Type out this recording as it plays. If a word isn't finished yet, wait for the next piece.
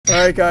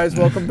Alright guys,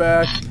 welcome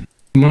back.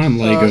 Come on,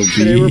 Lego B.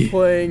 Today we're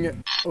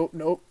playing... Oh,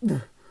 nope.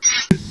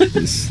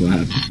 Just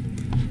slap.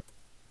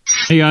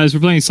 Hey guys, we're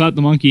playing Slap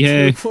the Monkey,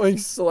 hey. We're playing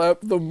Slap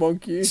the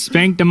Monkey.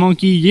 Spank the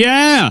Monkey,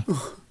 yeah!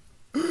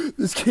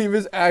 This game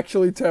is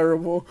actually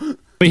terrible.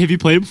 Wait, have you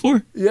played it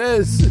before?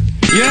 Yes!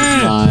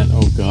 Yeah!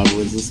 Oh god,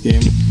 what is this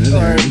game?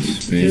 Alright,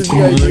 Spank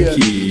the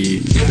monkey.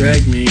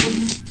 Drag me.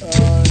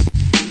 So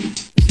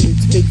you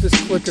take this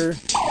clicker,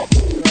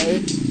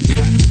 right?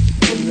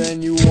 And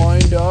then you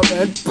wind up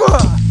and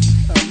bah!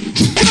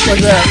 Like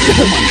that.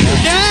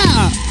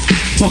 Yeah!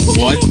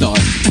 What the?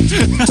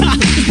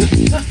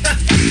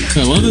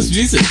 I love this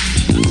music.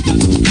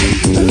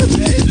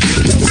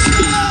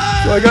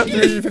 So I got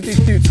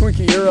 352.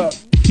 Twinkie, you're up.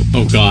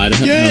 Oh god.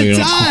 Good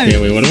time! Okay,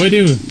 wait, what do I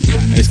do? I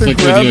just So click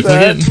grab with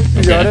that, you, click it?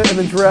 you got it, and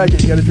then drag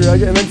it. You gotta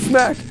drag it, and then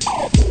smack.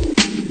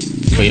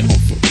 Wait,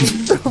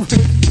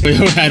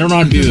 wait, I don't know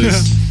how to do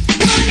this.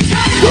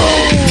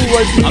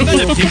 I'm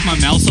gonna pick my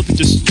mouse up and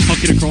just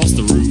chuck it across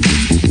the room.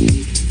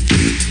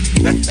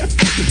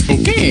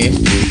 Okay.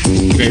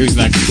 Okay, who's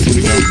next? Here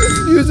we go. This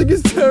music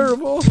is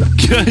terrible.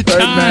 Good Alright,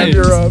 Matt, times!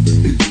 you're up.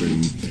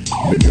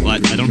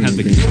 What? I don't have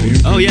the controller.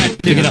 Oh yeah,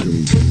 pick it up.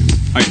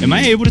 Alright, am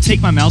I able to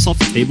take my mouse off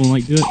the table and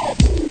like do it?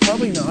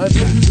 Probably not.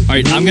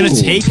 Alright, I'm gonna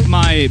take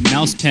my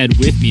mouse pad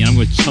with me and I'm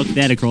gonna chuck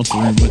that across the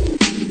room with me.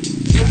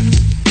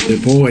 Hey,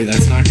 boy,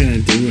 that's not gonna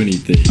do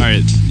anything.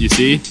 Alright, you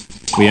see?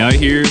 We out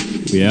here.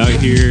 We out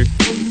here.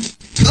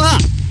 Ah!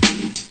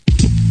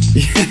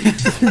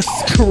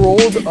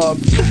 Scrolled up.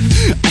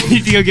 I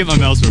need to go get my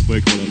mouse real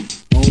quick. Hold up.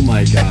 Oh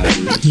my god.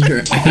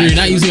 You're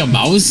not using a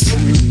mouse?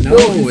 No,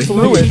 he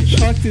threw it.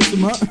 Chucked Oh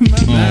my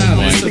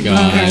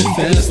god. How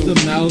fast the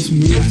mouse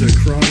moves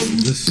across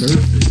the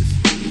surface.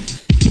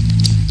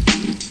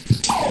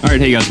 Alright,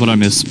 hey guys, what I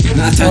miss?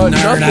 Not to nerd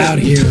nothing. out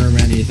here or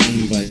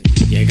anything, but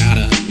you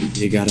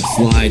gotta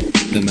slide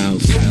the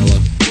mouse,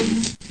 fella.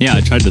 Yeah,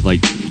 I tried to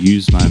like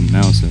use my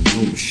mouse and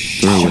Oh,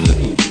 throw with it.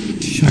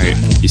 Alright,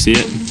 you see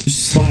it?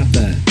 Just slap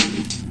that.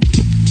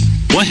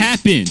 What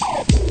happened?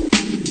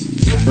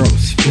 Bro,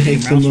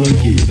 spank the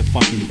monkey. The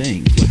fucking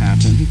thing. What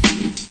happened?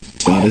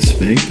 Gotta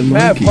spank the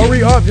Matt, monkey.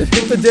 hurry up. Just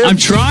hit the damn... I'm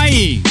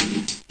trying!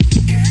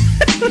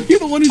 You're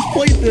the one who's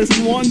played this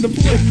and wanted to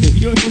play it.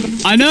 You don't even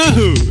I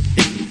know!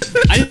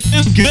 I'm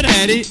good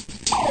at it!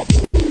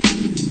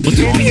 What's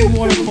wrong? you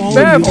want to follow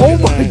Matt, me oh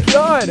like my that.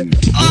 god.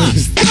 Oh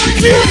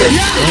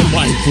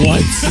my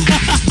what?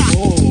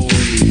 Holy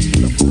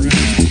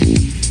crap.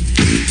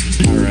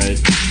 Alright.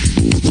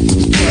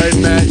 Alright,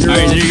 Matt, you're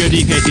Alright, up. there you go,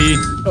 DKT.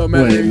 Oh,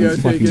 Matt, there you go. I'm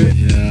Take fucking- it.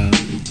 Yeah.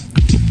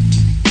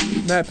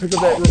 Matt, pick up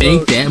that remote.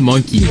 Thank that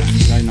monkey.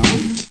 Did I not?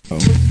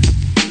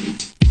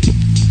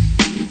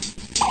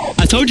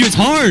 I told you it's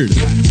hard!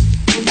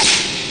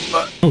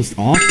 That was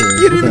awful.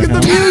 You didn't even get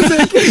the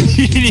music.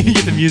 You didn't even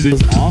get the music.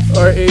 That was awful.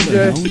 Alright, What the AJ.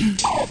 hell?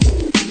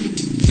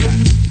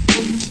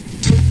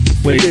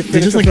 Wait, Okay, did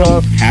finish just like us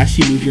off. pass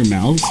you move your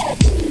mouse?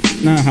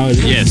 Not how it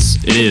is. Yes,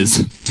 it is.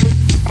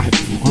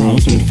 Wow,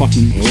 this one's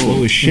fucking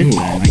slow as shit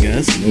then, I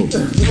guess.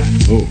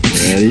 Oh,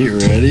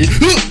 ready?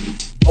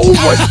 Oh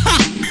my...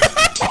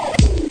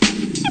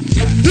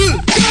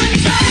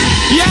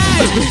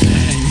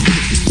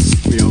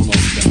 Yes! We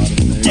almost got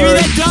him there. Give me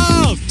that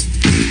dog!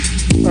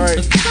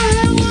 Alright,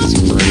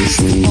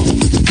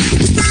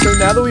 so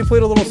now that we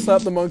played a little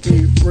Slap the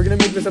Monkey, we're gonna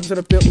make this episode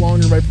a bit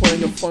longer by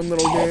playing a fun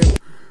little game.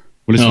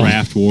 What is Oh.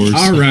 Raft Wars?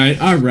 Alright.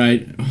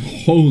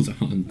 Hold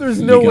on.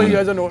 There's no way you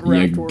guys don't know what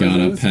Raft Wars You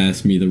gotta is.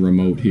 pass me the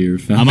remote here,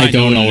 fam. I might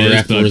don't know what it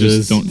Raft but I Wars just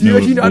is. don't Do you know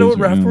actually not know what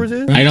those Raft are Wars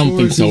is? I don't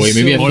think so. Wait,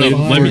 maybe I Hold played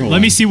on, it.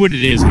 let me see what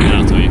it is and then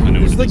I'll tell you if I know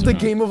what It's it like is. the or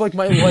not. game of like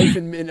my life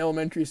in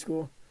elementary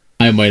school.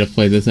 I might have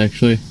played this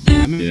actually.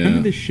 I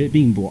remember this shit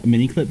being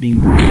mini clip being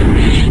blocked.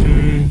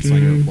 So I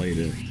never played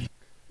it.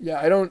 Yeah,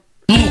 I don't...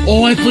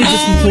 Oh, I played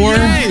this before.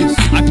 Yes!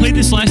 I played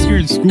this last year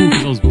in school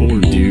because I was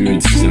bored.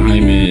 Dude,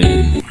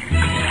 Simon.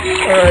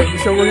 Alright,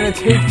 so we're gonna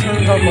take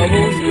turns on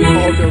levels.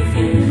 I'll go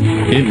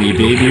first. Hit me,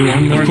 baby,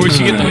 one more Of course,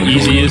 you get the time.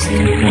 easiest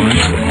one.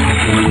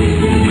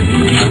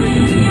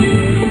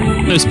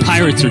 Those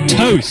pirates are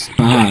toast.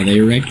 Ah, they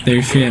wrecked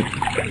their ship.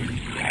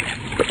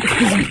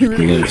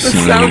 The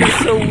sound is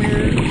so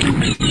weird.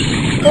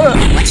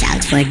 Watch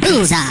out for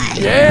Bullseye!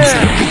 Yeah!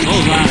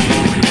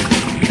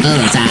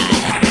 Bullseye!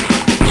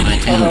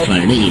 Watch out for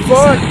these!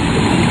 Fuck!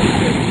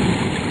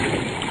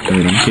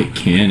 Oh, don't get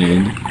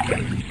cannoned.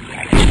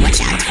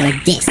 Watch out for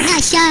this!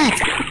 Nice shot!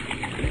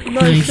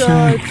 Nice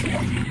shot!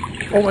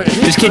 Oh my...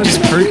 This kid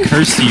just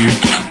cursed you.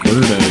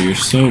 Birdo, you're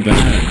so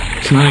bad.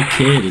 It's not a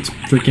kid, it's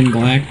freaking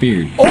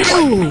Blackbeard.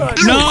 Oh my god!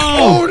 No!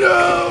 Oh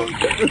no!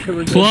 Okay,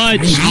 we're good.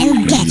 Clutch!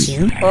 I'll get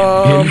you!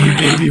 Hit me,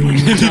 baby, one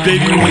more Hit me,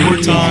 baby, one more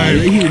time.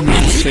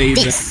 Save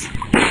that. This!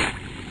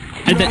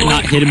 How'd that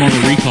not hit him on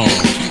the recall?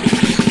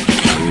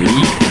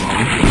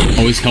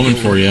 Always coming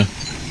for you.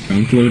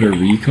 Front loader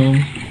recall?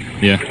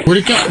 Yeah. Where'd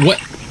it go? What?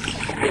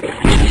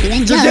 Hope you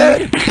enjoy!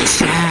 dead. Nice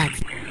shot!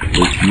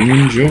 Hope you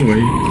enjoy.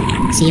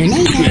 See you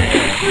later!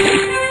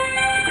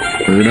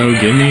 Birdo,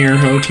 give me your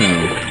hotel.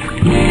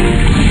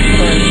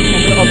 Alright,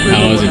 I'm gonna upgrade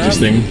That was the map.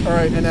 interesting.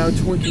 Alright, and now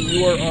Twinkie,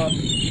 you are up.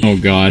 Oh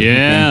god.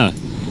 Yeah.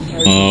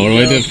 What do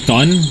I do?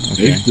 Done?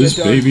 Okay. Make this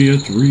baby a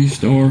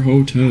 3-star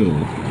hotel.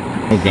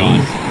 Oh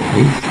god.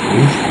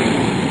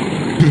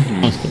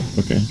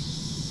 Okay.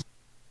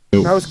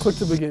 Mouse click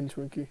to begin,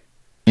 Twinkie.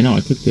 I know,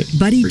 I clicked it.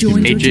 Buddy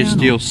joined your AJ channel.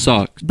 Steel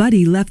sucks.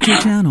 Buddy left your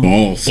channel.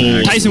 Ball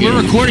sack. Tyson,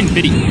 we're recording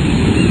video.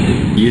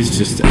 He is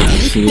just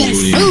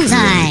absolutely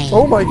Bullseye.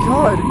 Oh my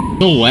god!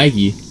 So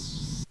laggy.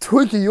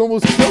 Twinkie, you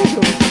almost killed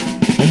him.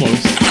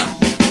 Almost.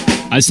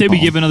 I say we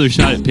give another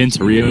shot at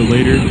Pinterio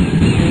later. into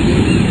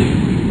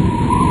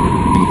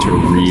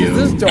Does Rio.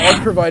 this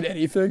dog provide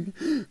anything?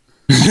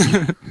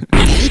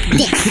 Take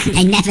this.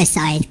 I never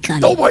saw it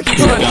coming. Oh my god!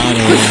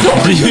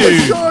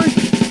 Dude.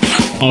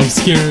 Oh, I'm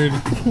scared.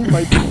 He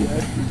might be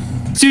dead.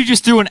 Dude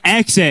just threw an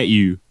axe at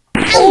you.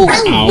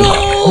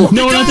 Ow.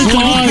 No, not the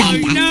dog.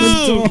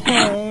 No!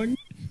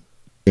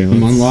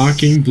 I'm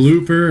unlocking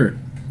blooper.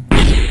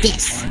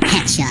 This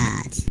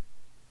headshot.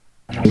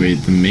 Wait,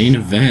 the main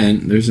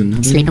event. There's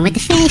another. Sleeping with the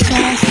fishes.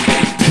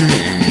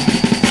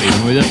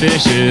 Even with the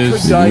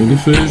fishes. Guy- The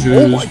fishes.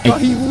 Oh my god,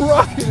 he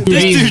rocketed!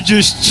 This dude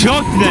just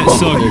chucked that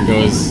sucker. There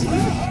goes.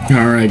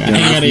 Alright, I think I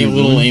gotta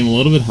aim a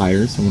little bit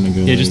higher, so I'm gonna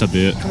go Yeah, just a like,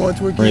 bit. Come on,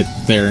 Twinkie. right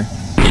there.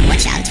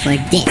 Watch out for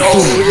this.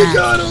 You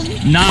got him!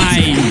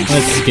 Nice.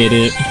 Let's get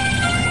it.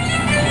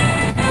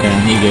 Yeah,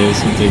 he goes.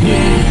 He'll take it.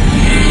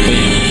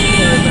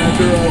 Alright, Matt,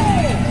 you're up.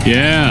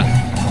 Yeah.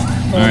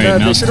 Oh, Alright, Matt,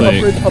 mouse they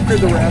should click. upgrade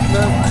the raft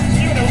now.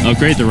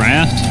 Upgrade the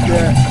raft.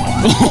 Yeah.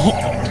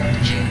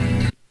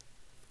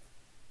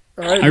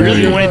 Alright, I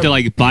really Matt, wanted you're to up.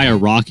 like buy a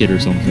rocket or Yeah,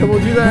 something. we'll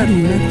do that.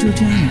 Buddy left your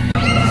channel.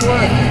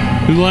 What?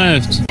 Who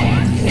left?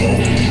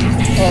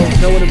 Oh,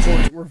 no one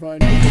important. We're fine.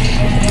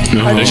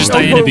 No, It's just Oh,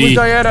 Diana it was B.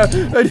 Diana.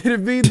 I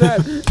didn't mean that.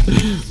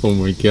 Oh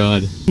my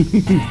god.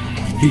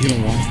 He's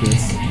gonna watch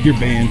this. You're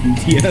banned.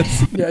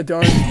 Yes. Yeah,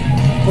 darn.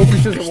 Hope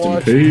he doesn't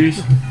watch.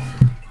 Peace.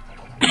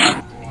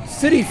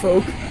 City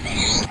folk.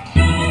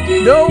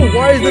 No,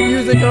 why is the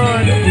music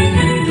on?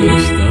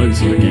 Those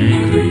thugs look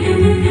angry.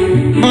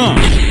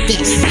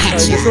 This Alright,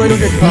 just so I headshot. don't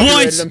get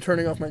copyrighted, What? I'm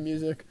turning off my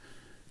music.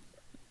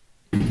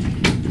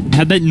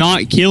 How'd that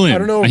not kill him? I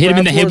don't know I if hit him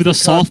in the head Raft with a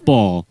Wars would cut-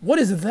 softball. What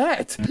is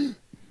that?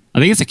 I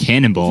think it's a Is he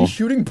cannonball.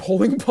 shooting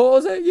bowling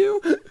balls at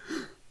you?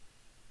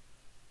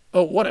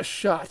 Oh, what a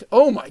shot.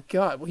 Oh my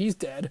god, well he's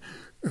dead.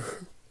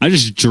 I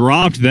just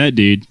dropped that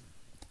dude.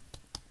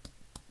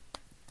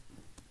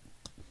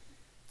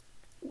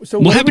 So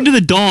What happened to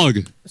the dog?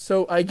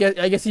 So I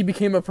guess he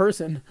became a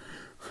person.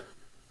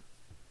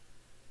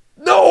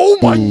 No, oh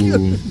my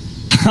god.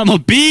 I'm a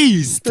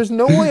beast. There's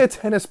no way a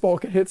tennis ball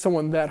could hit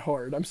someone that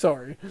hard. I'm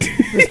sorry.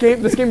 This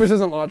game just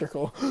isn't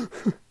logical.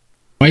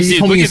 Why is he Dude,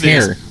 combing look his at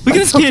this. hair? Look at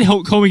this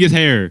kid combing his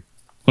hair.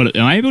 What,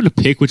 am I able to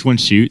pick which one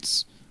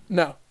shoots?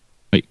 No.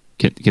 Wait,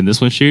 can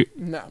this one shoot?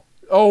 No.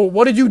 Oh,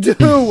 what did you do?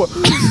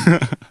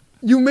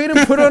 You made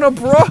him put on a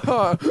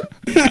bra.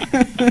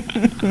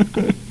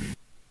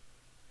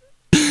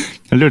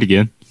 I'll do it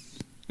again.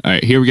 All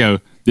right, here we go.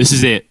 This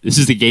is it. This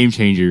is the game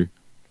changer.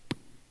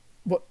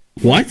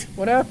 What?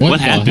 What happened? What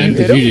the happened? heck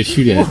Hit did you him? just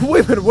shoot at?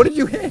 Wait a minute, what did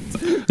you hit?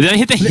 Did I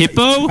hit the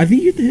hippo? I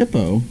think you hit the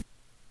hippo.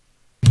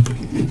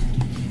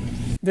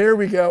 There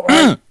we go.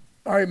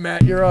 Alright,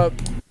 Matt, you're up.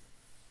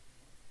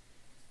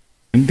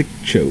 And the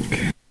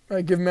choke.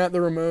 Alright, give Matt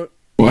the remote.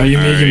 Why are you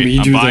making Alright, me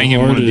I'm do the buying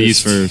him one of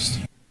these hardest?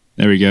 first.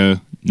 There we go.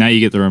 Now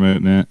you get the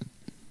remote, Matt.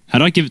 How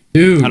do I give?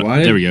 Dude, how do-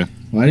 why there we go.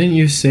 Why didn't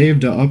you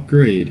save to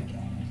upgrade?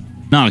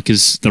 No,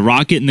 because the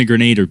rocket and the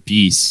grenade are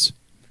beasts.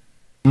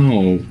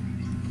 Oh.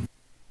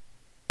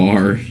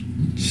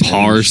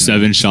 Par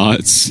 7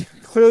 shots.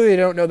 Clearly they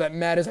don't know that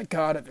Matt is a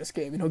god at this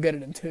game, and he'll get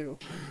it in 2.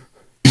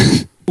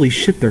 Holy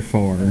shit, they're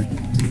far.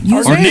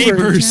 Our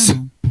neighbors.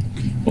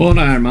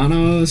 Hola,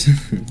 hermanos.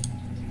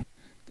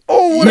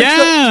 Oh, what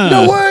Yeah! a shot!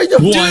 No way!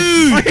 Dude!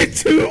 I hit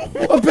 2!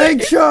 A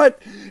bank shot!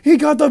 He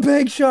got the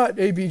bank shot!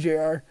 Hey,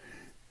 BJR.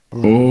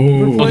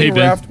 Oh. hey,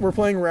 Ben. We're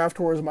playing Raft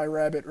Wars My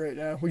Rabbit right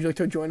now. Would you like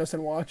to join us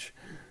and watch?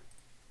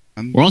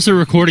 We're also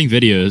recording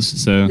videos,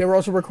 so. Yeah, we're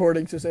also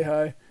recording, so say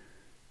hi.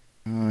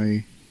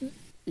 Hi.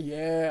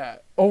 Yeah.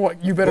 Oh,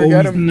 what? You better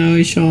get him.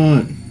 Nice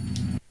shot.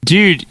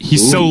 Dude,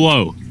 he's so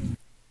low.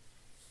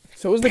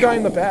 So is the guy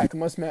in the back.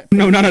 Must Matt.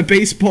 No, not a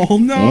baseball.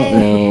 No.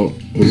 Uh-oh.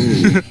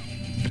 Ooh.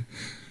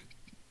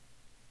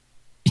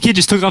 The kid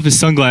just took off his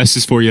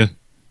sunglasses for you.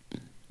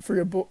 For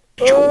your oh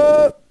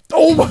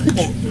my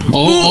god.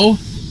 Oh,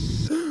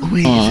 Oh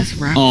wait, is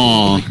this Raft?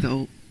 Aw. Like the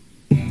old...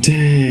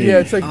 Dang. Yeah,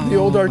 it's like the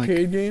old Oh my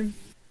arcade game.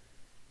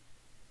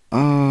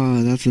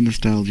 Oh, that's a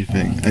nostalgia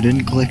thing. I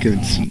didn't click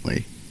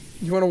instantly.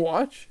 You want to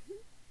watch?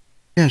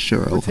 Yeah, sure.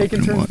 We're I'll taking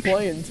fucking turns watch.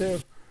 playing, too.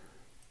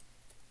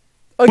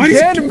 Why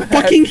Again, is he Matt!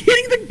 fucking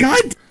hitting the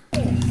god?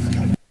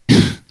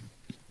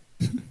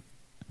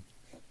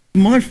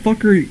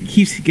 Motherfucker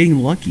keeps getting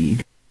lucky.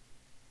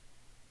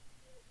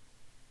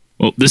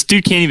 Well, this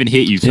dude can't even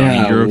hit you, Tony.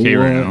 Yeah, You're okay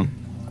right what? now.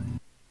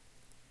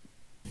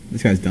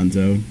 This guy's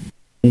donezo.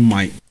 Oh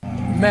my.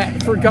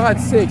 Matt, for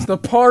God's sakes, the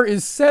par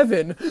is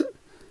 7.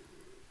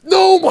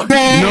 No, my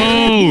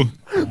No!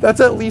 That's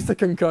at least a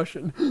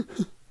concussion.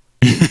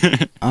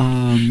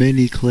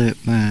 Mini clip,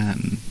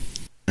 man.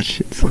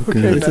 so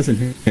Okay, good. This isn't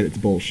hit. It's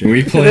bullshit. Can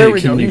we play? There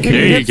we go. Can you,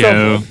 There you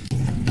go.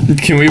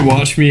 can we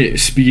watch me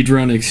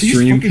speedrun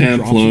Extreme fucking dropped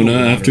you Pamplona in the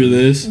water. after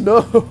this?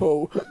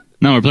 No.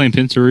 No, we're playing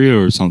Pinceria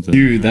or something.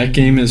 Dude, that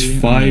game is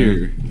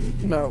fire.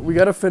 No, we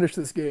gotta finish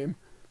this game.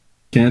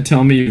 Can't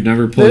tell me you've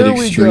never played There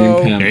we Extreme go.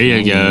 Pamplona. There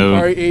you go.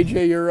 Alright,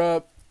 AJ, you're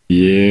up.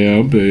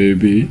 Yeah,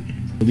 baby.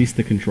 Release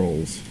the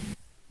controls.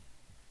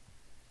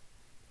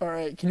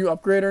 Alright, can you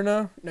upgrade her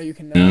now? No, you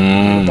can now. Nah.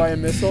 You wanna buy a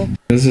missile?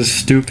 This is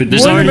stupid.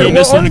 There's Wait a already minute, a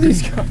missile what in are the-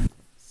 these guys?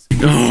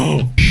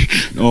 No.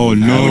 Oh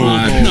no.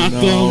 Not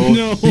them.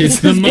 No. It's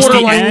the It's the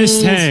Borderline-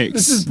 Aztecs.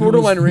 This is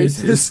borderline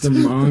It's racist. the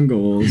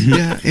Mongols.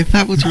 Yeah, if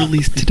that was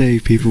released today,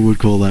 people would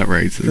call that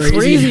racist.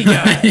 Crazy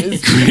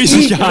guys. Crazy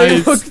Eek,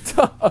 guys. They looked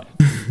up.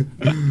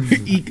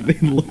 Eek,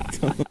 they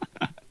looked up.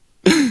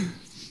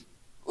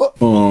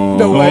 Oh.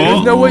 No way.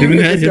 There's no way you Hit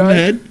him get head. this Hit him guy.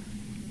 head.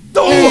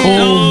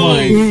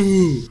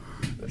 Oh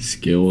my.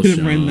 Skill Hit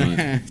him right in the shot.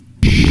 head.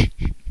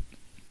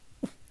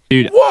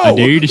 Dude, Whoa! I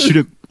dare you to shoot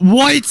a.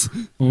 What?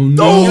 Oh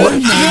no.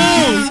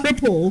 No!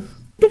 Triple.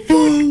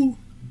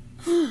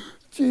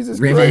 Jesus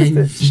Revenge.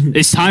 Christ.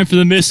 It's time for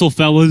the missile,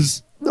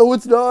 fellas. No,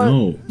 it's not.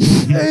 No.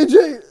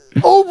 AJ.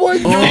 Oh my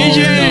god.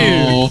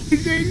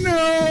 AJ!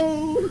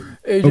 No!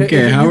 AJ,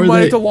 Okay, AJ, how you are might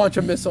they- have to launch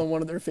a missile on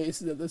one of their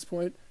faces at this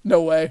point.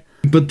 No way.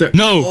 But the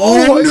No!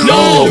 Oh my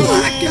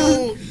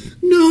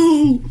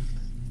No! no.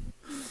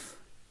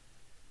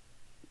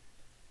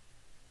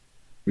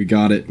 We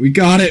got it. We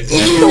got it.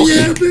 Oh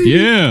yeah, baby.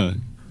 Yeah!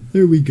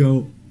 There we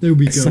go. There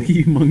we go.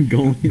 Sucky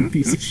Mongolian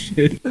piece of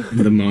shit.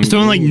 The Mongols.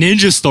 Throwing like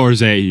ninja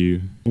stars at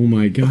you. Oh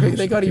my gosh. Okay,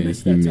 thank God he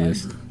missed that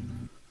time.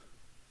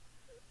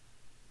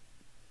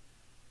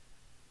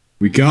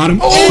 We got him.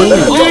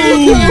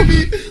 Oh,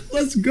 baby.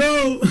 Let's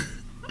go.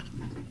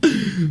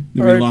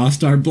 We Alright.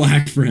 lost our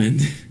black friend.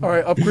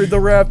 Alright, upgrade the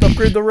raft.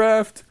 Upgrade the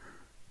raft.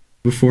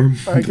 Before,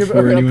 Alright, before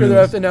upgrade anyone the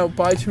else. raft and now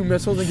buy 2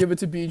 missiles and give it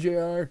to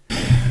BJR.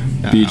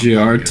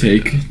 BJR,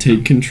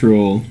 take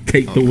control.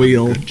 Take the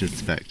wheel. I'm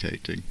just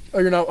spectating. Oh,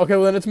 you're not? Okay,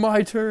 well then it's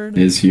my turn.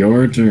 It's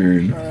your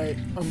turn. Alright,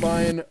 I'm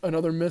buying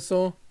another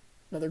missile.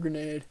 Another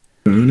grenade.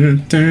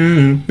 These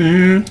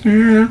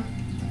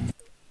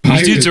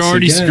dudes are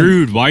already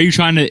screwed. Why are you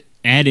trying to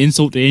add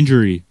insult to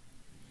injury?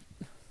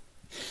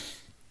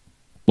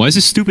 Why is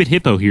this stupid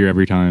hippo here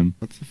every time?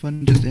 What's the fun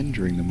in just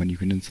injuring them when you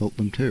can insult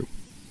them too?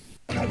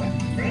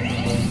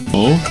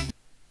 Oh,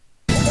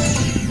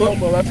 Oh,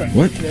 well, that's a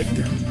What? hit.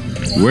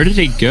 Where did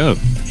it go?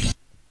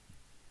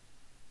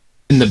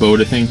 in the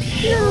boat, I think.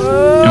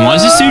 And why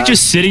is this dude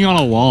just sitting on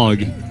a log?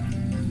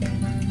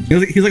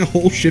 He's like a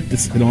whole ship to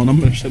sit on. I'm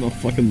gonna sit on a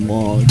fucking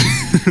log.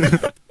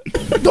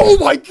 Oh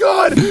my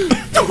god!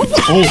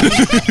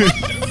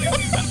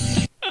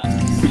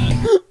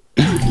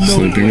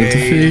 Sleeping with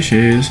the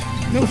fishes.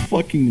 No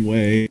fucking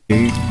way.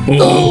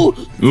 Oh,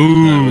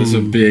 Ooh. that was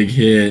a big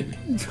hit.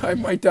 I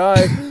might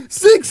die.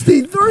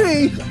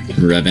 63!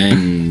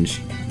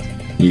 Revenge.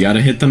 You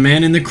gotta hit the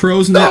man in the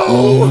crow's net.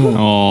 Oh.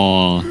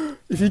 Aw.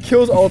 If he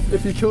kills all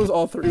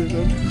 3 of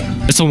them.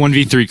 That's a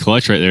 1v3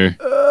 clutch right there.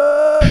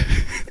 Oh.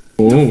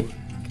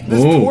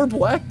 This Oh. poor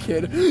black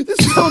kid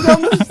just fell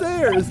down the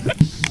stairs.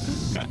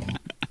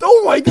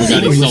 Oh my god!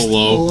 God, he's so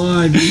low.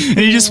 And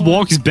he just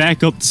walks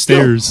back up the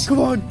stairs. Come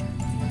on!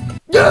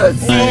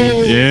 Yes!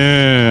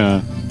 Yeah.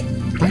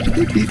 Why did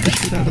they beat the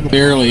shit out of the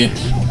Barely.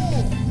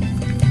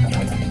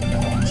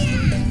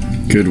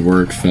 Good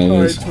work, Alright,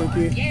 fellas.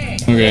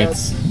 Twinkie.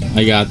 Okay,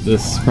 I got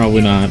this.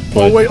 Probably not.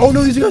 Oh wait, oh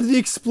no, these got the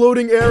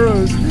exploding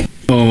arrows.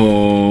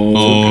 Oh.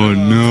 Oh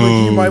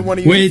Twinkie, you might no. want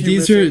to use Wait, a few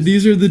missiles.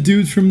 these are the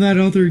dudes from that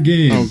other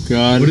game. Oh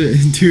god.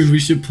 Dude, we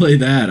should play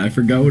that. I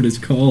forgot what it's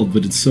called,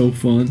 but it's so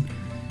fun.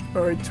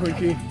 Alright,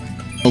 Twinkie.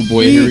 Oh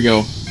boy, here we go.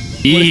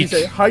 What did he Eek.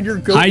 say? Hide your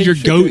goat Hide and your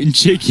chicken. goat and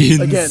chickens.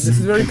 Again, this is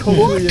very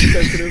culturally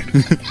insensitive.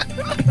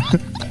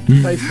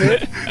 Nice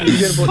hit. And you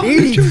get about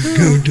 80.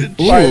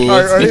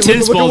 Alright, the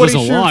tennis look at ball what does he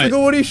a shoots. lot. Look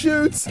at what he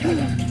shoots.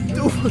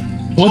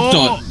 What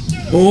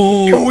the?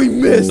 Oh, he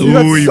missed. You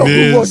got Oh, he so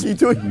missed. lucky,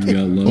 Twinkie. We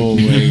got lucky. Oh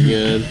my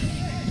god.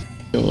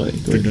 Go away,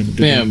 go away.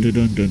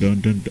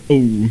 Bam.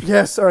 Oh.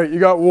 Yes, alright, you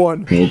got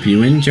 1. Hope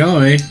you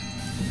enjoy.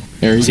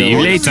 There you See go.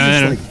 you Just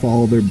later. like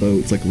follow their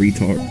boats like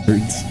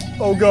retards.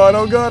 Oh god,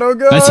 oh god, oh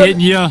god. That's hitting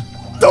ya.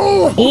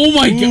 Oh! Oh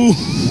my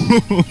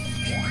god.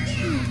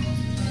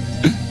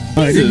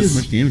 Oh, I didn't do as Jesus.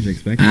 much damage as I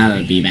expected.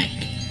 I'll be back.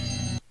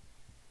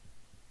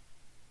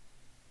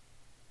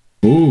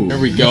 Ooh. There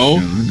we go.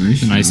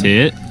 Nice, Nice shot.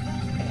 hit.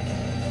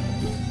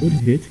 Good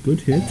hit, good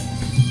hit.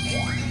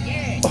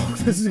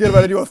 This is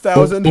about to do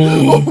 1,000.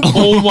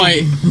 Oh my.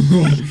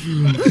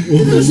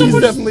 He's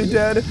definitely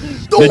dead.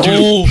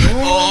 Oh.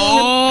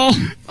 Oh.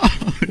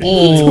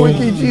 Oh.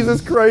 Twinkie,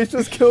 Jesus Christ,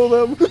 just kill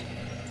them.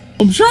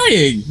 I'm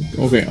trying.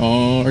 Okay.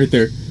 Oh, right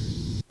there.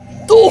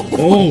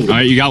 Oh,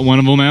 Alright, you got one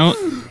of them out.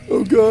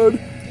 Oh god.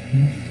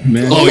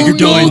 man. Oh, you're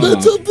done.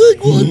 That's a big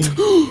one.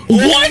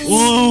 What?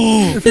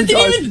 Whoa. If he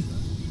dies,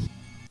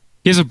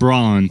 He has a bra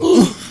on.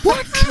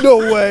 no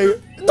way.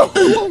 No.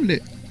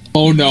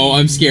 Oh no,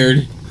 I'm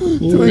scared.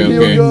 Twinkie,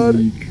 okay.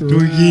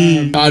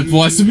 oh god. God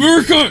bless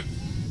America.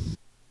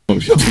 Oh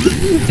shit.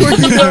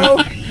 Twinkie, no.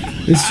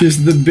 It's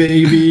just the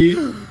baby.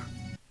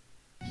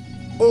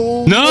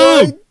 Oh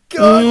No! my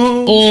god!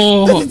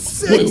 Oh,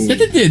 That's wait, insane.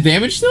 did it do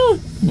damage still?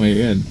 Oh my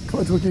god. Come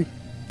on, Twinkie.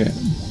 Okay.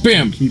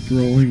 Bam! Keep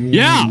rolling.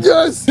 Yeah!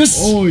 Yes!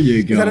 Oh,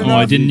 you that got enough? Oh,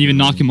 I didn't even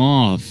knock him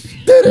off.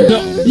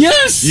 No.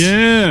 Yes!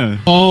 Yeah.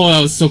 Oh, that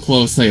was so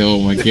close. Like, oh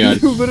my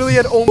god. You literally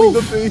had only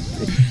the baby.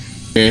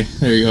 Okay,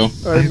 there you go.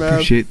 I Alright, man.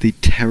 appreciate the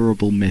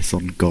terrible miss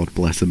on God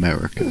Bless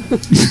America.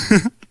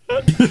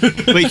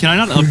 Wait, can I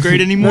not upgrade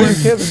No, anymore? you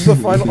can't. This is the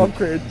final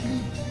upgrade.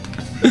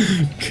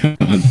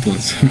 God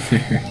bless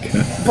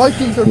America.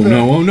 Vikings are Oh back.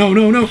 no, oh no,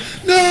 no, no.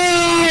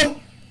 No!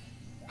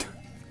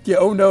 Yeah,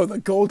 oh no, the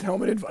gold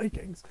helmeted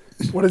Vikings.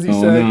 What does he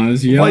Oh say? no, I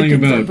was yelling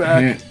Vikings are about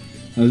back.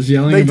 I was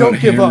yelling They about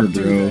don't give Hammer up,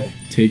 do Bro they?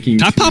 taking.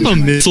 Can I pop a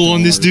missile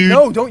on this dude?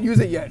 No, don't use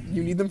it yet.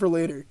 You need them for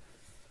later.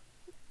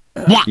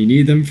 You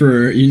need them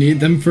for.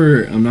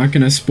 I'm not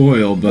gonna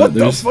spoil, but What the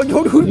there's fuck?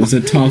 there's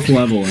a tough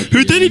level. At Who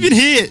the didn't end. even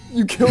hit?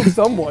 You killed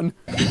someone.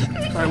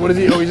 Alright, what is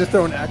he? Oh, he's just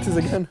throwing axes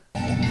again?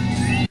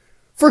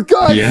 For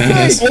God's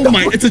Yes. sake! Oh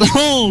my, it's a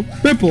Oh!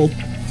 triple.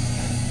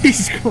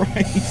 Jesus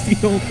Christ,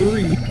 he all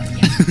three.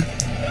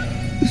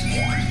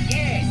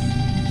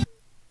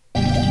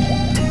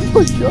 Oh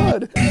my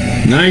god.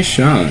 Nice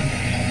shot.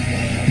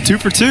 2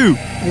 for 2. You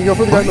can go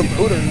for the guy on the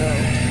boat or no?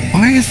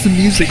 Why is the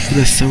music for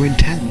this so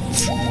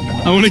intense?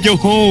 I want to go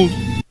home.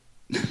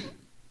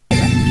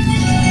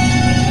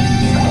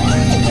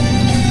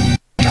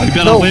 You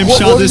gotta limb what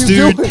shot are this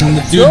you dude. doing?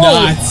 Do No!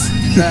 not.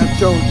 Mav,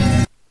 don't.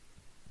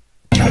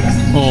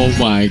 Oh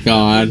my What are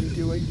god. you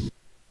doing?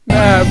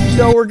 Mav,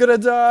 no, we're gonna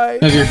die.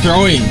 Have you're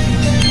throwing.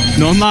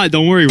 No, I'm not.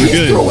 Don't worry, we're He's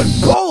good. throwing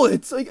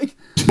bullets!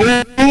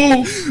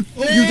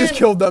 You just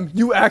killed them.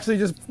 You actually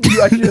just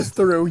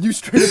threw. You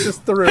straight up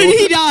just threw. How did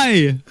he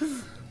die?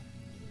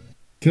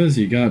 Cause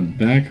you got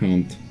back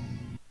humped.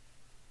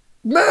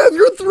 Mav,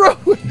 you're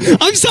throwing!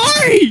 I'm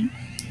sorry.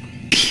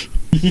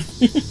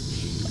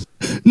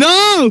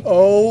 No.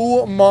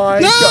 Oh my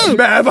No! god.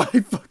 Mav, I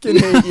fucking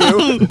hate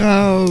you.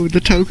 Oh, the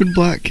token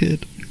black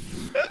kid.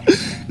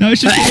 No,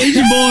 it's just an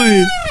Asian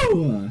boy.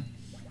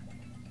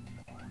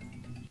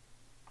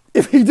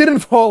 If he didn't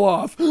fall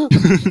off.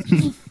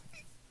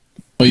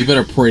 Oh, you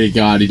better pray to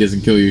God he doesn't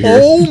kill you here.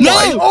 Oh my,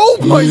 No! oh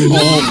my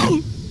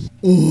god.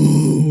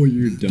 Oh,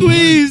 you're done.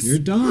 Please. You're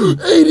done.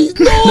 80,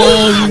 no!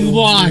 No, you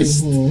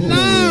lost.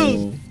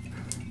 No.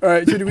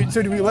 Alright, so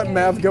do we let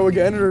Mav go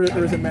again, or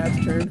is it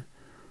Mav's turn?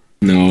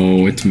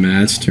 No, it's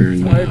Matt's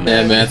turn. Alright,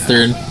 Yeah, Matt's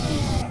turn.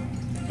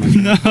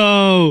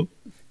 No.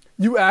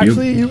 You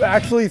actually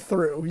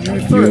threw. You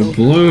You threw.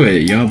 blew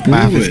it. You blew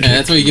Math is it. Yeah,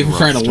 that's what you get for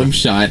trying to limp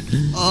shot.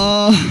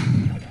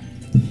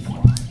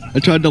 I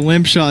tried to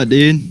limp shot,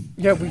 dude.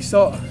 Yeah, we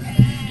saw.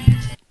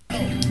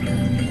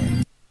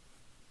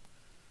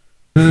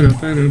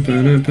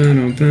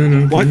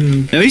 What?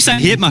 At least I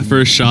hit my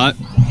first shot.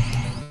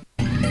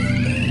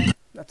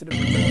 That's a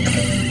different thing.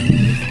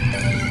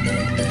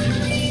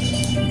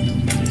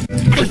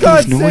 For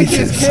God's sake, you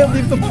just can't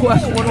leave the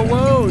black one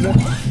alone.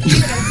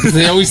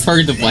 They always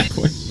target the black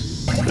one.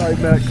 Alright,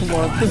 Matt, come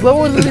on. This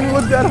level doesn't even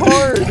look that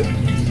hard.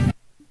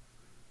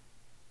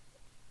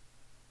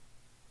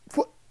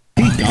 What?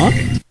 He duck?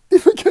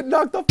 If we get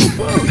knocked off the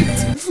boat.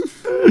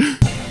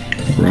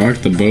 Rock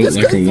the boat This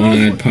like guy a throws-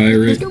 one-eyed This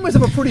pirate. guy must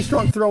have a pretty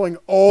strong throwing.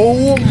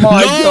 Oh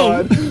my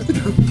god.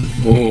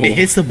 Oh. It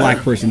hits the black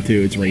person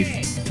too, it's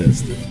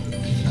racist.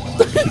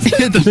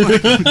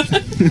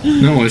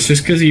 No, it's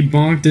just because he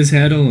bonked his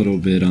head a little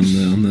bit on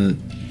the.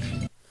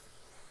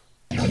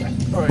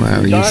 Alright, Wow,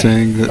 so are you got-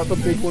 saying that- Got the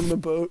big one in the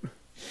boat.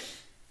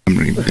 I'm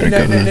not even gonna And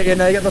go there.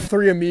 now you got the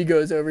three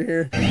amigos over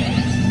here.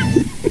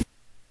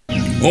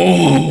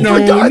 Oh For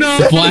God's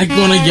sake. Black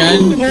one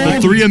again. The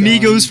 3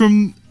 amigos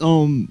from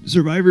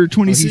Survivor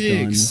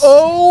 26.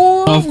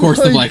 Oh, Of course,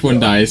 the my black one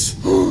dies.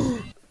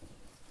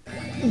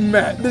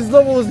 Matt, this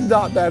level is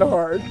not that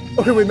hard.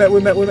 Okay, wait, Matt.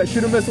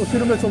 Shoot a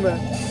missile,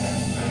 Matt.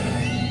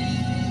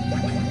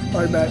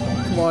 Alright, Matt,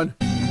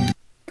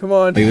 come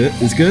on. Leave it.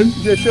 It's good?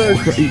 Yeah, sure.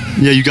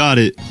 Yeah, you got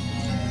it.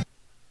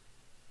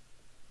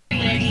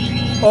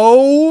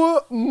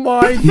 Oh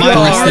my My god. Rest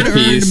in hard-earned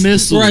peace.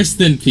 missile. Rest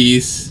in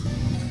peace.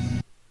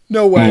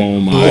 No way. Oh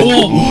my.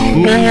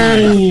 Oh, God.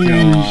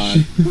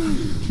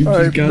 You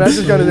Alright, got Matt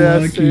just got his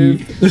ass lucky.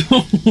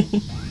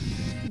 saved.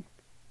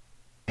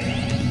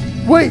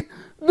 Wait!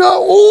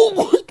 No! Oh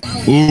my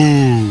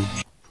Ooh.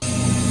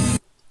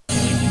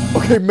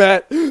 Okay,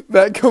 Matt,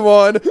 come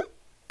on.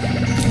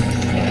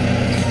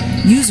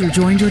 User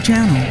joined your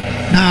channel.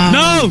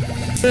 No!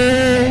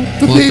 The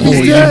What baby's the-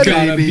 You dead!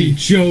 gotta be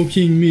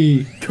joking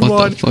me. Come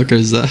What on. the fuck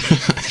is that?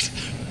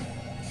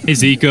 Hey,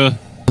 Zika.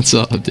 What's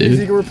up, dude?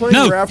 Zeke, we're playing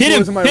No, Raft hit him,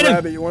 Wars and my hit him.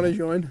 rabbit. You wanna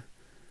join?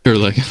 You're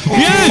like,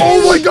 Yeah!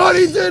 Oh my god,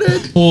 he did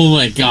it! oh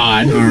my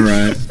god.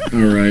 Alright.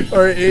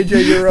 Alright,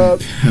 AJ, you're up.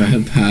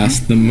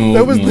 Past the mo.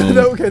 That was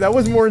that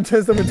was more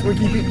intense than when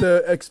Twinkie beat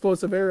the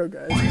explosive arrow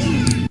guys.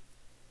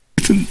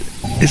 isn't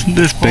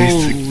this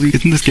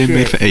isn't this game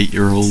made for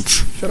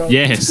 8-year-olds? Shut up.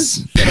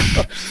 Yes.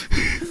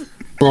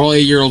 We're all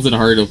 8-year-olds at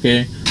heart,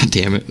 okay? God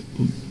damn it.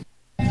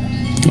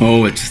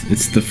 Oh, it's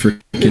the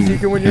freaking You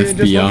can, when you just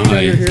let me know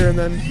you're FBI. here and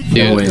then.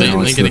 Yeah, wait, now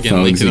link it's it the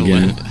again. Link it thugs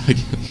again.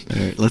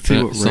 Alright, let's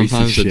see what racist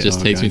Sometimes it shit just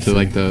our takes me guys to say.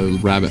 like the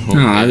rabbit hole.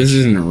 Nah, this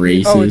isn't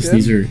racist. Oh, it did?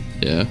 These are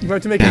Yeah. You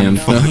have to make damn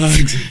it now.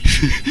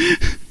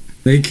 thugs.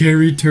 They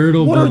carry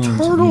turtle What are bombs.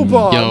 turtle Yo,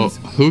 bombs?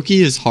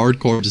 Hookie is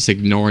hardcore just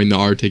ignoring the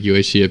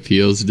articulation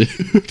appeals,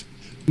 dude.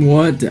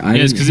 What? I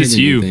Yeah, it's didn't because it's hit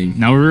you. anything.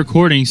 Now we're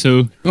recording,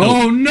 so.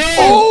 Oh no!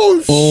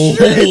 Oh,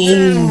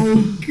 shit!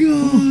 Oh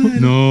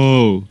god!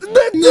 No.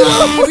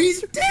 No,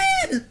 he's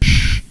dead.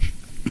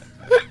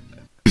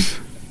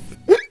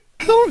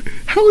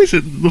 How is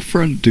it the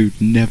front dude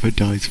never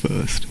dies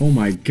first? Oh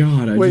my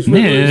god! I Wait, just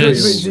Yes.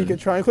 Zeke,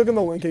 try and click on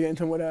the link again and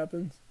tell me what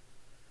happens.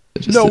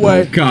 Just No a-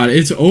 way. God,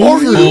 it's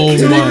over. you Oh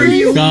kidding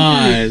me? my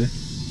god.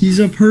 He's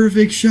a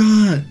perfect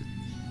shot.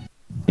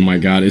 Oh my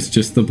god, it's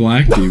just the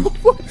black dude.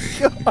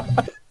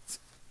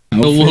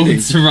 The lone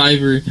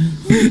survivor.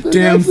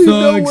 Damn Absolutely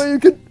no thugs. way you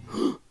could.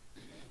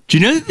 Do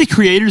you know that the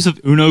creators of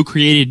Uno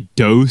created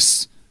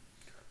Dose?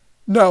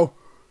 No.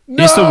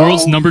 No. It's the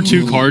world's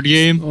 #2 card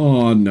game.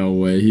 Oh no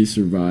way, he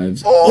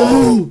survives.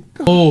 Oh.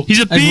 Oh, He's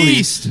a I believe.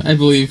 beast. I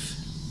believe.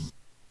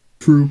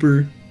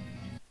 Trooper.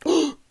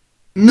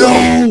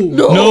 No.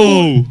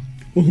 No.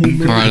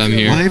 Alright, I'm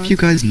here. Why have you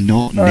guys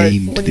not All right,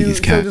 named when you, these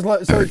so characters? just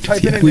let, so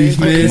type in a Please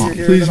name. miss, click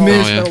here, please and then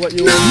miss. I'll let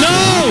you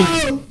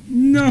in.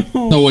 No.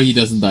 No. No way he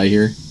doesn't die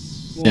here.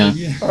 Yeah.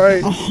 All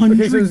right. 100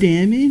 Okay, so-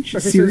 damage?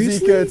 Okay, so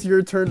Seriously? Zika, it's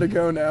your turn to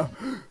go now.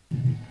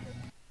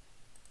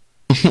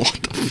 What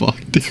the fuck,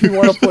 You dude?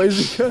 want to play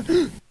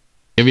Zika?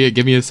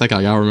 Give me a second.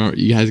 I gotta remember.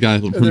 You guys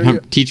gotta there you go.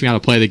 teach me how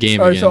to play the game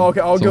All right, again. so okay,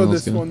 I'll go Someone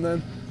this else one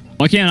then,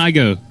 Why can't I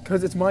go?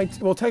 because it's my.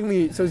 Well,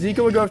 technically, so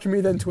Zika would go after me,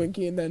 then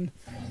Twinkie, and then.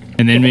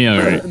 And then me. All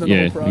right. And then the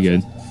Yeah, whole you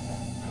good.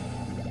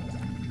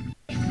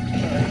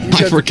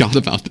 I forgot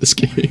about this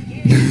game.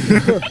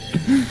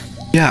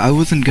 Yeah, I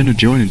wasn't gonna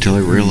join until I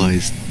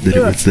realized that it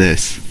was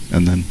this,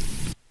 and then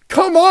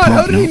Come on!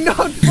 How did he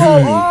not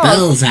fall off?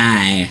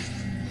 Bullseye.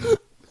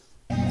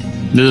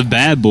 They're the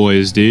bad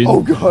boys, dude.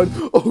 Oh god!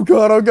 Oh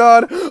god! Oh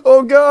god!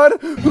 Oh god!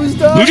 Who's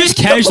dying? Who just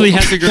casually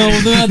has to go? No,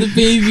 not the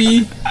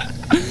baby.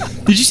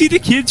 Did you see the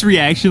kid's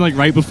reaction like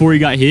right before he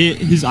got hit?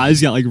 His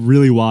eyes got like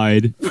really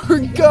wide. For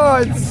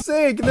God's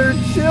sake, they're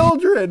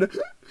children.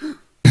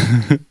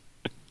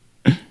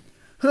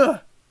 Huh.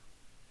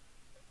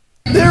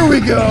 There we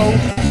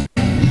go.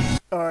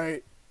 All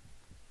right.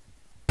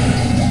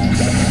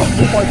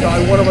 Oh my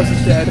god! One of us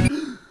is dead.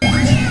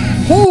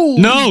 Holy!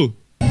 No.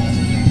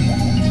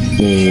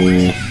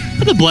 Oh.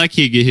 How'd the black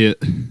kid get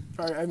hit?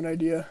 All right, I have an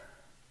idea.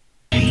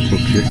 oh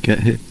shit, get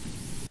hit.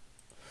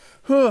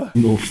 Huh.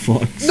 Little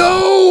fucks.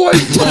 No!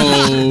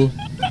 Oh,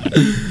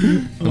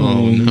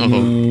 Oh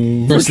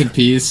no. rest in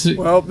peace.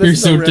 Well, this You're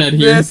is so a rip. dead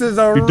here. This is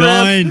a You're rip.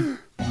 done.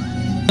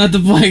 Not the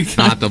black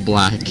guy. Not the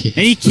black kid.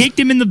 And he kicked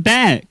him in the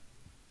back.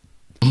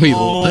 Oh, he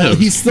lives.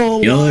 He's still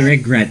alive. You'll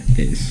regret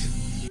this.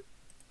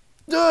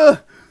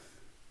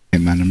 Hey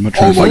man, I'm not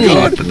Oh trying my to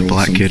God. but the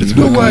black kid is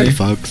No working way. with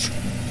thugs.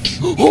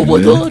 Oh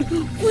my god!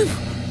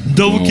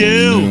 Double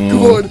kill.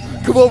 Come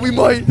on! Come on, we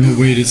might! No,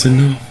 wait, it's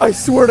enough. I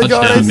swear to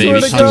God! I Touchdown, swear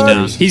baby. to God!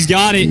 Touchdown. He's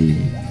got it.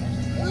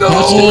 No!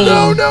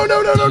 No! No!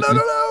 No! No! No! No!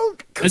 No!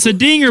 That's a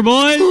dinger,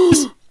 boys.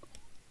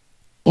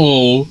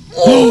 Oh.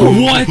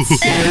 What?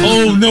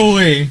 Oh, no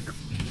way.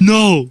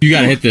 No. You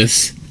gotta hit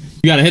this.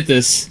 You gotta hit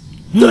this.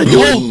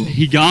 Oh!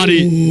 He got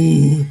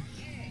it.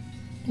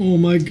 Oh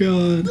my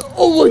god.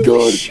 Oh my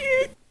God!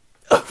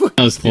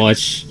 That was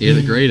clutch. You're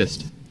the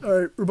greatest. All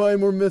right, we're buying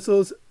more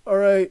missiles. All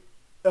right,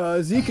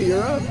 Zika,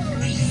 you're up.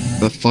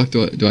 The fuck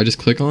do I just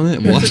click on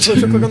it? So What?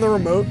 click on the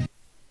remote.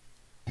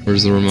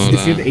 Where's the remote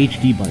It's at? the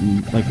HD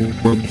button, like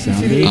where the sound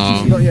See the is. Oh,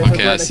 HTC? Yeah, okay, click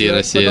I next see to it,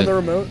 I see Click on it. the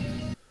remote.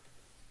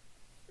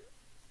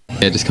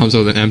 Yeah, it just comes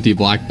with an empty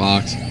black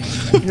box.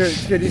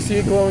 Here, do you see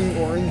it glowing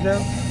orange now?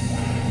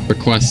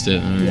 Request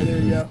it. Yeah, Alright. there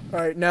you go. All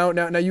right,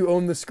 now you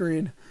own the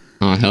screen.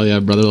 Oh, hell yeah,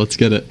 brother, let's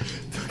get it.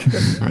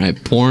 Alright,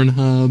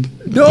 Pornhub.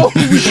 No,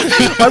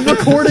 I'm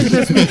recording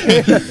this. We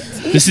can't.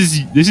 This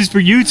is for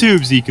YouTube,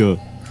 Zico.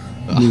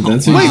 Dude,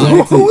 that's Wait,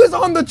 exactly. who is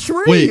on the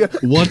tree?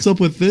 Wait, what's up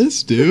with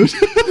this, dude?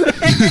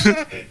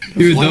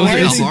 Dude, Why those are are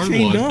you the- hard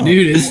chained one? up?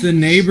 Dude, it's the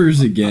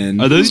neighbors again.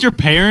 Are those your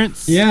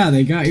parents? Yeah,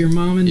 they got your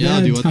mom and Yeah,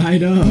 dad dude, what the-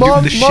 tied up.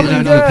 Mom, the shit mom out and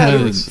of the dad.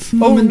 parents. Oh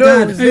Mom and no,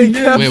 dad. they Hey,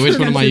 kept. Wait, which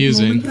one am I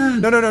using?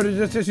 No,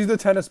 just use the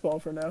tennis ball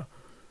for now.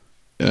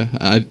 Yeah,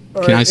 can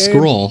Alright, I aim.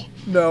 scroll?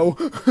 No.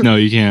 No,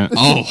 you can't.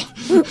 Oh,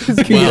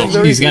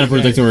 Well, He's gotta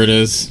predict where it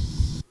is.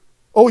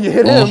 Oh, you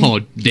hit him. oh,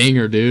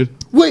 dinger, dude.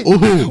 Wait.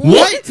 Ooh,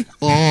 what?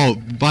 Oh,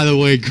 by the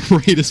way,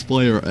 greatest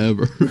player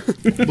ever.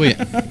 Wait,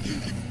 How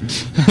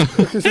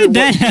did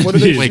that happen?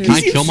 wait, can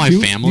I kill my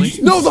family?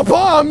 No, the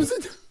bombs.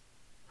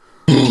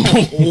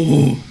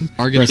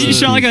 Target He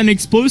shot like an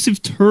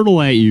explosive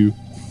turtle at you.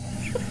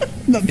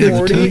 Yeah, the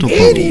 40, turtle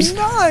bubbles.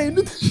 89.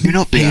 You're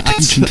not paying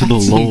attention to the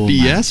That's lore, some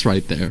man. BS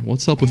right there.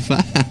 What's up with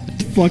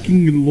that?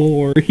 Fucking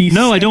lore. He's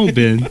No, I don't,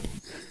 Ben.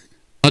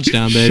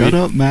 Touchdown, baby. Shut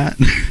up, Matt.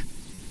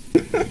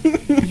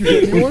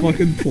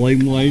 fucking flame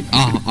light.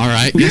 Oh, all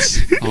right. Yes.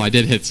 Oh, I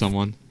did hit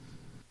someone.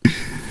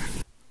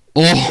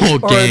 Oh, All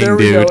right, there gang,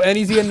 we go. dude. And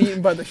he's getting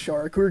eaten by the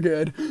shark. We're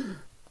good.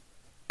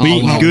 We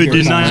eating good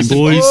we're tonight, fine.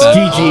 boys.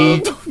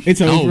 GG. It's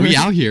No, over. we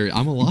out here.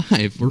 I'm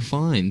alive. We're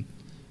fine.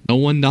 No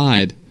one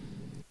died.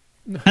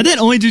 How'd that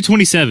only do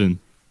 27?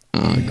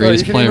 You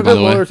Greatest can player, aim a by bit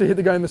the way. lower to hit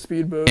the guy in the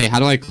speedboat. Hey, how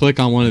do I click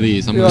on one of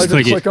these? I'm You gonna like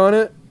click to it. click on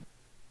it.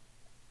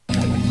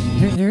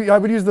 I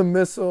would use the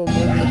missile.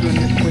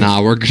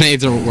 Nah, where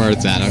grenades are where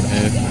it's at.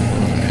 Okay.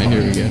 Okay,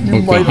 here we go.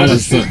 You might God, want to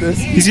that's shoot the- this.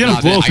 He's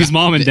gonna blow up his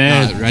mom and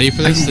dad. Ready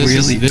for I this?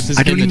 This is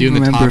I don't him even doing the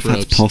remember top if that's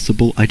ropes.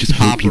 possible. I just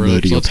Top hope you ropes,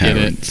 murder your let's get it.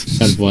 parents.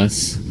 God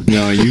bless.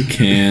 No, you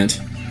can't.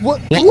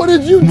 What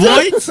did you do?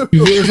 What?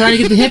 You were trying to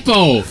get the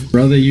hippo!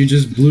 Brother, you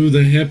just blew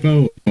the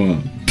hippo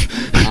up.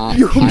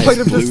 You might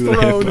have just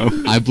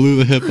thrown. I blew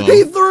the hippo.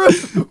 He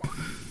threw.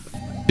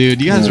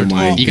 Dude, you guys Oh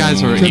my are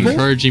God.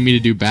 encouraging me to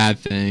do bad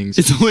things.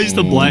 It's always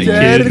the black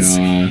Dad, kid. it's-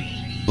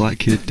 Black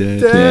kid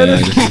dead.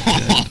 Dead.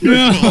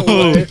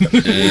 No.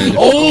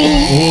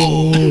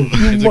 Oh!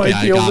 It's You okay, might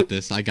I be able got to.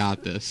 this. I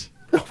got this.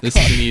 This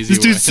is an easy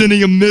This dude's win.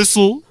 sending a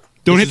missile.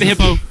 Don't hit the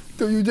hippo.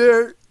 Don't you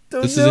dare.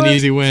 Don't This do is an it.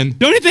 easy win.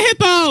 Don't hit the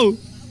hippo.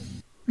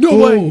 No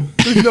way.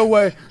 There's no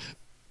way.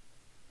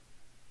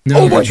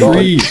 No, Oh my God.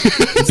 tree.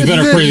 It's a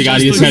better pray to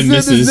God his head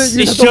This is it, misses. this is it.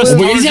 You It's have to just live.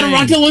 Wait, he's got a Tarzan.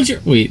 rocket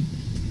launcher! Wait.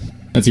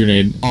 That's your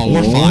name. Oh,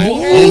 we're fine.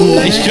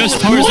 It's just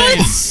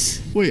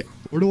Tarzan. Wait,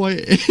 where do I?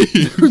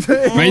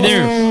 Right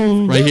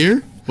there. Right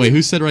here? Wait,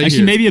 who said right Actually,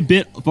 here? maybe a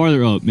bit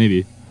farther up.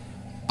 Maybe.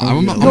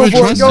 I'm Go gonna for it.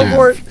 trust Go you.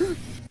 for it.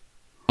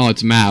 Oh,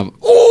 it's Mav. Yeah.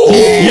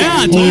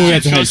 Oh,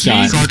 that's a trust me.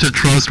 headshot. Such a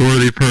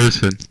trustworthy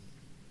person.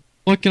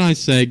 What can I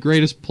say?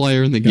 Greatest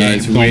player in the game.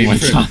 Guys,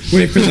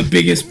 wait for the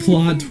biggest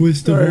plot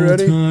twist of Alright, all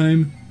ready?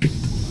 time.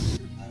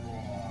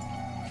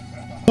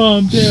 Oh,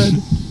 I'm dead.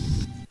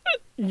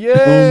 Yay.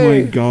 Oh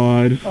my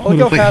god. Oh, look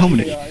how Wait, how fast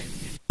many? they are.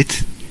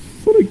 It's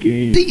What a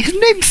game. his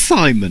name's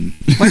Simon.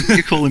 Why do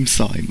you call him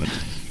Simon?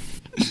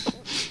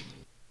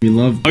 We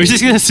love. Are you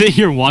just gonna sit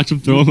here and watch him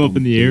throw him up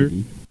in the air?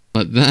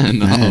 But then,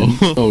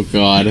 Oh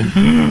god.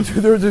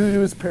 They're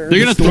to his parents.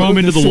 They're gonna throw him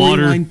into the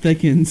water. Storyline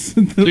thickens.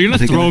 They're gonna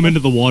throw him into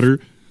the water.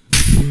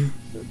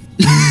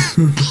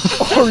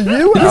 Are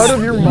you out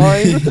of your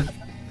mind?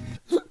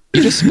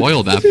 you just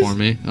spoiled that for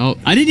me. Oh,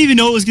 I didn't even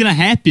know it was gonna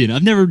happen.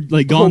 I've never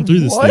like gone through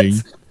this What? thing.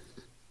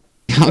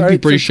 I'd be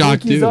Alright, pretty so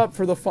shocked Twinkies too. up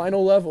for the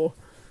final level.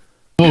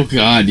 Oh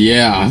god,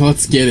 yeah.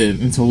 Let's get it.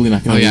 I'm totally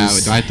not Oh gonna yeah,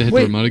 lose. do I have to hit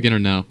Wait. the remote again or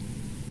no?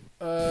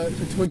 The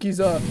Twinkies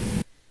up.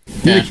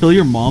 You're gonna kill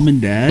your mom and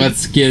dad?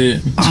 Let's get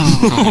it.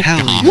 Oh,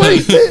 hell yeah.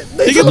 Wait,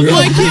 They got the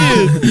black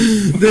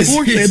kid. Of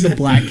course they had the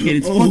black kid.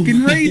 It's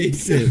fucking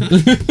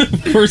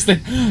racist. First thing.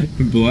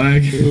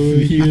 Black.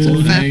 That's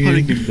unfair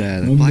putting him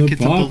there. The black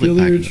kid's a bullet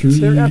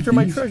magnet. they're after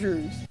my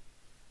treasures.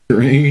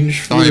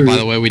 Strange. Sorry, by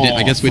the way, we didn't.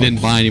 I guess we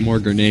didn't buy any more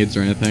grenades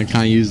or anything. I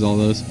kind of used all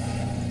those.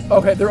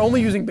 Okay, they're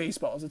only using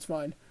baseballs. It's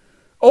fine.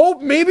 Oh,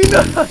 maybe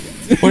not.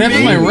 What happened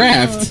to my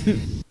raft?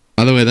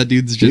 By the way, that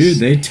dude's just. Dude,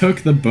 they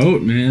took the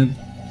boat, man.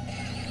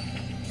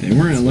 They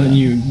weren't letting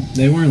you.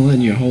 They weren't letting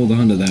you hold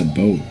on to that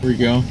boat. Here we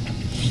go.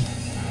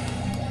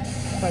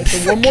 Alright,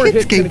 so one more Kids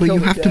hit game to where kill you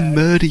the have to dad.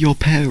 murder your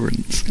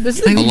parents. This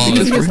is I the love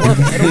easiest it.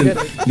 level. I don't get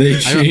it. They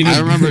chain I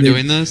a- remember they-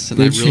 doing this, and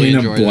They I really chain a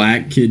enjoyed it.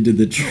 black kid to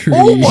the tree.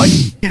 Oh my!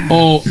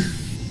 Oh.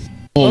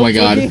 Oh my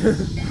god.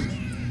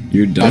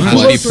 You're done.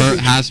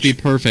 Has to be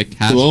perfect.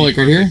 Has Hello, to like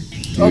be right here?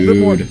 A bit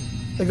more. Dude.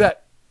 Like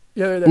that.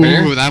 Yeah, there.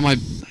 Where? Ooh, that might.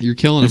 You're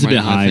killing That's him a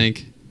right bit now, high. I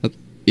think.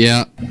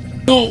 Yeah.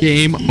 No.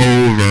 Game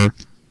over.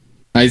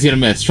 He's gonna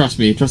miss. Trust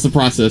me. Trust the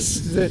process.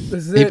 This is it.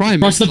 This is He it. probably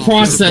Trust the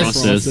missed all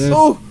process.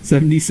 Oh!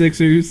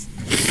 76ers.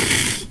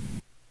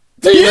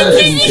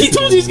 He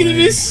told you he's gonna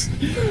miss.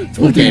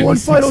 Okay. One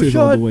final 76ers all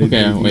shot. the way, Okay,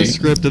 baby. The wait.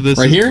 script of this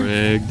Right is here?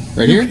 rigged.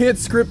 Right You here? can't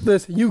script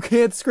this. You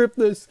can't script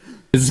this.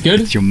 Is this good?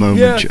 It's your moment,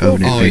 Yeah, you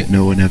own it, oh, ain't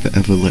no one ever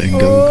letting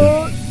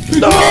go.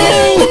 No.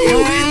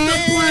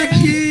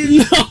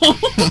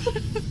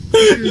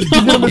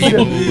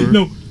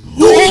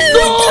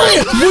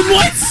 Oh,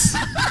 what?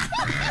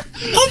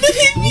 How did it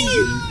hit me?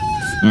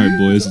 All right,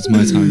 boys, it's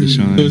my time to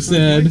So shine.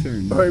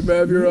 sad. Alright,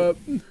 Mav, you're up.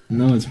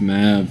 No, it's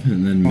Mav,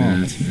 and then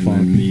Matt, and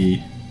then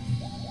me.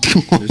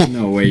 There's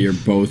no way you're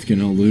both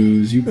gonna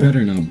lose. You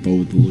better not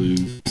both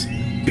lose.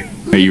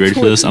 Are you ready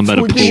for this? I'm about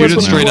to pull Twinkie Shoot this it whip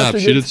one straight out.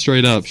 up. Shoot it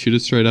straight up. Shoot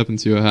it straight up and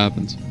see what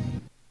happens.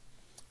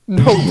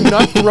 No, do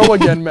not throw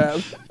again,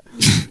 Mav.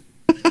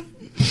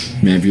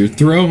 Mav, you're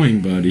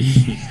throwing,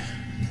 buddy.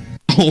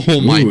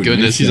 Oh my Ooh,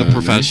 goodness, nice he's a shot, nice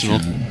professional.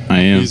 shot. I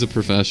am. He's a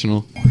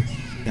professional.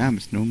 Damn,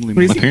 it's normally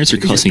What is My he- parents are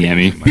cussing at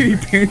me. Your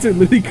parents are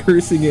literally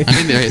cursing it. I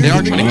mean, they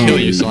are trying to kill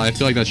you, so I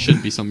feel like that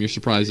shouldn't be something you're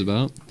surprised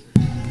about.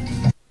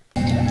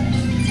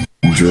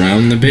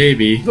 Drown the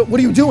baby. But what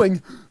are you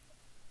doing?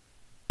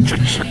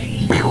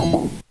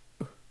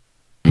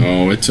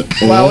 Oh, it's a.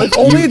 Wow, oh, if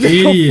only you it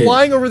didn't go idiot.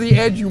 flying over the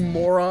edge, you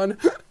moron.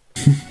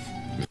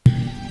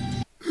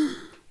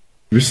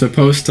 You're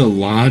supposed to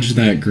lodge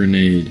that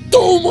grenade.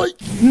 Oh my!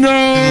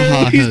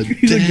 No! God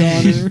He's a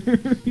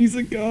goner. He's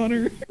a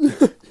goner.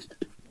 All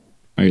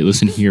right,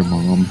 listen here,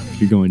 Mom.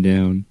 You're going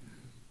down.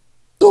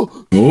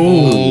 Oh.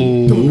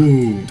 Oh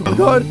my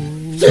god!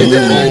 did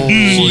it!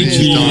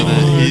 He's done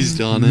it. He's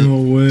done it.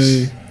 No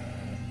way.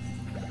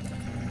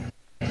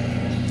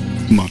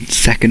 Come on,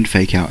 second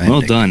fake out ending.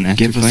 Well done.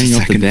 After Give us a fighting off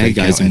the second bad fake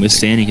guys out and ending.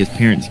 withstanding his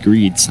parents'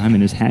 greed,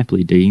 Simon is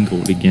happily digging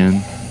gold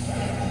again.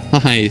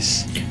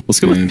 Nice. Let's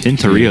go with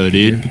Pintario,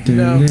 dude.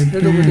 No, here's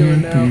what we're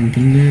doing now.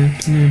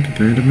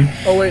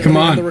 Oh wait, Come let me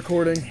end on. the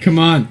recording. Come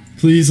on.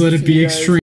 Please let it See be you guys. extreme.